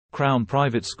Crown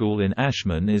Private School in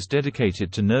Ashman is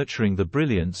dedicated to nurturing the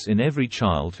brilliance in every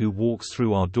child who walks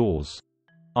through our doors.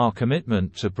 Our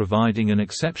commitment to providing an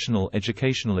exceptional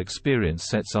educational experience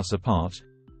sets us apart,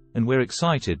 and we're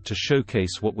excited to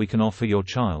showcase what we can offer your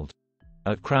child.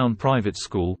 At Crown Private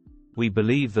School, we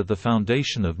believe that the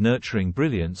foundation of nurturing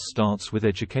brilliance starts with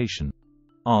education.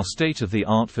 Our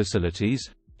state-of-the-art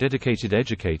facilities, dedicated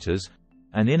educators,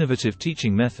 and innovative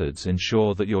teaching methods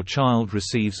ensure that your child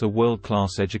receives a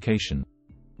world-class education.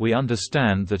 We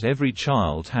understand that every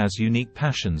child has unique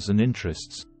passions and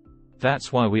interests.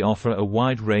 That's why we offer a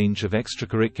wide range of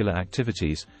extracurricular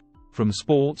activities, from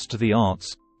sports to the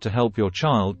arts, to help your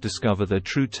child discover their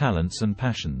true talents and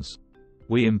passions.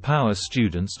 We empower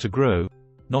students to grow,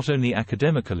 not only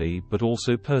academically but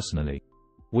also personally.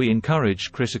 We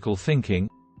encourage critical thinking,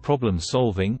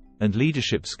 problem-solving, and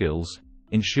leadership skills,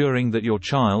 ensuring that your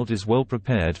child is well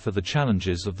prepared for the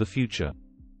challenges of the future.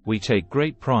 We take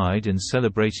great pride in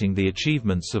celebrating the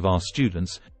achievements of our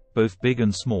students, both big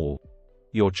and small.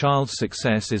 Your child's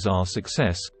success is our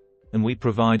success, and we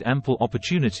provide ample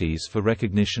opportunities for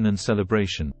recognition and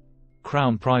celebration.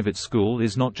 Crown Private School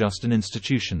is not just an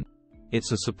institution.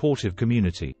 It's a supportive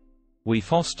community. We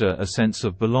foster a sense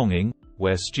of belonging,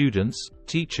 where students,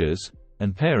 teachers,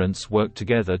 and parents work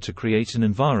together to create an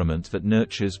environment that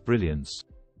nurtures brilliance.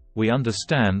 We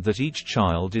understand that each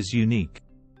child is unique.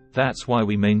 That's why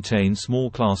we maintain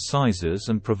small class sizes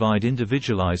and provide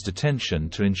individualized attention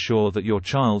to ensure that your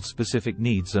child's specific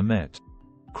needs are met.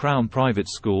 Crown Private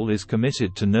School is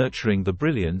committed to nurturing the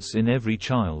brilliance in every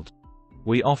child.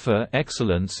 We offer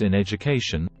excellence in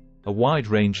education, a wide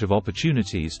range of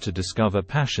opportunities to discover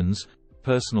passions,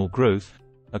 personal growth,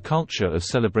 a culture of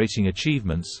celebrating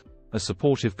achievements, a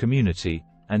supportive community,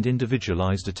 and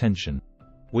individualized attention.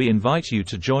 We invite you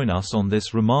to join us on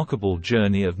this remarkable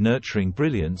journey of nurturing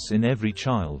brilliance in every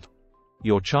child.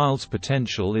 Your child's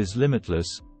potential is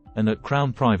limitless, and at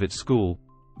Crown Private School,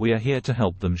 we are here to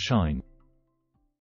help them shine.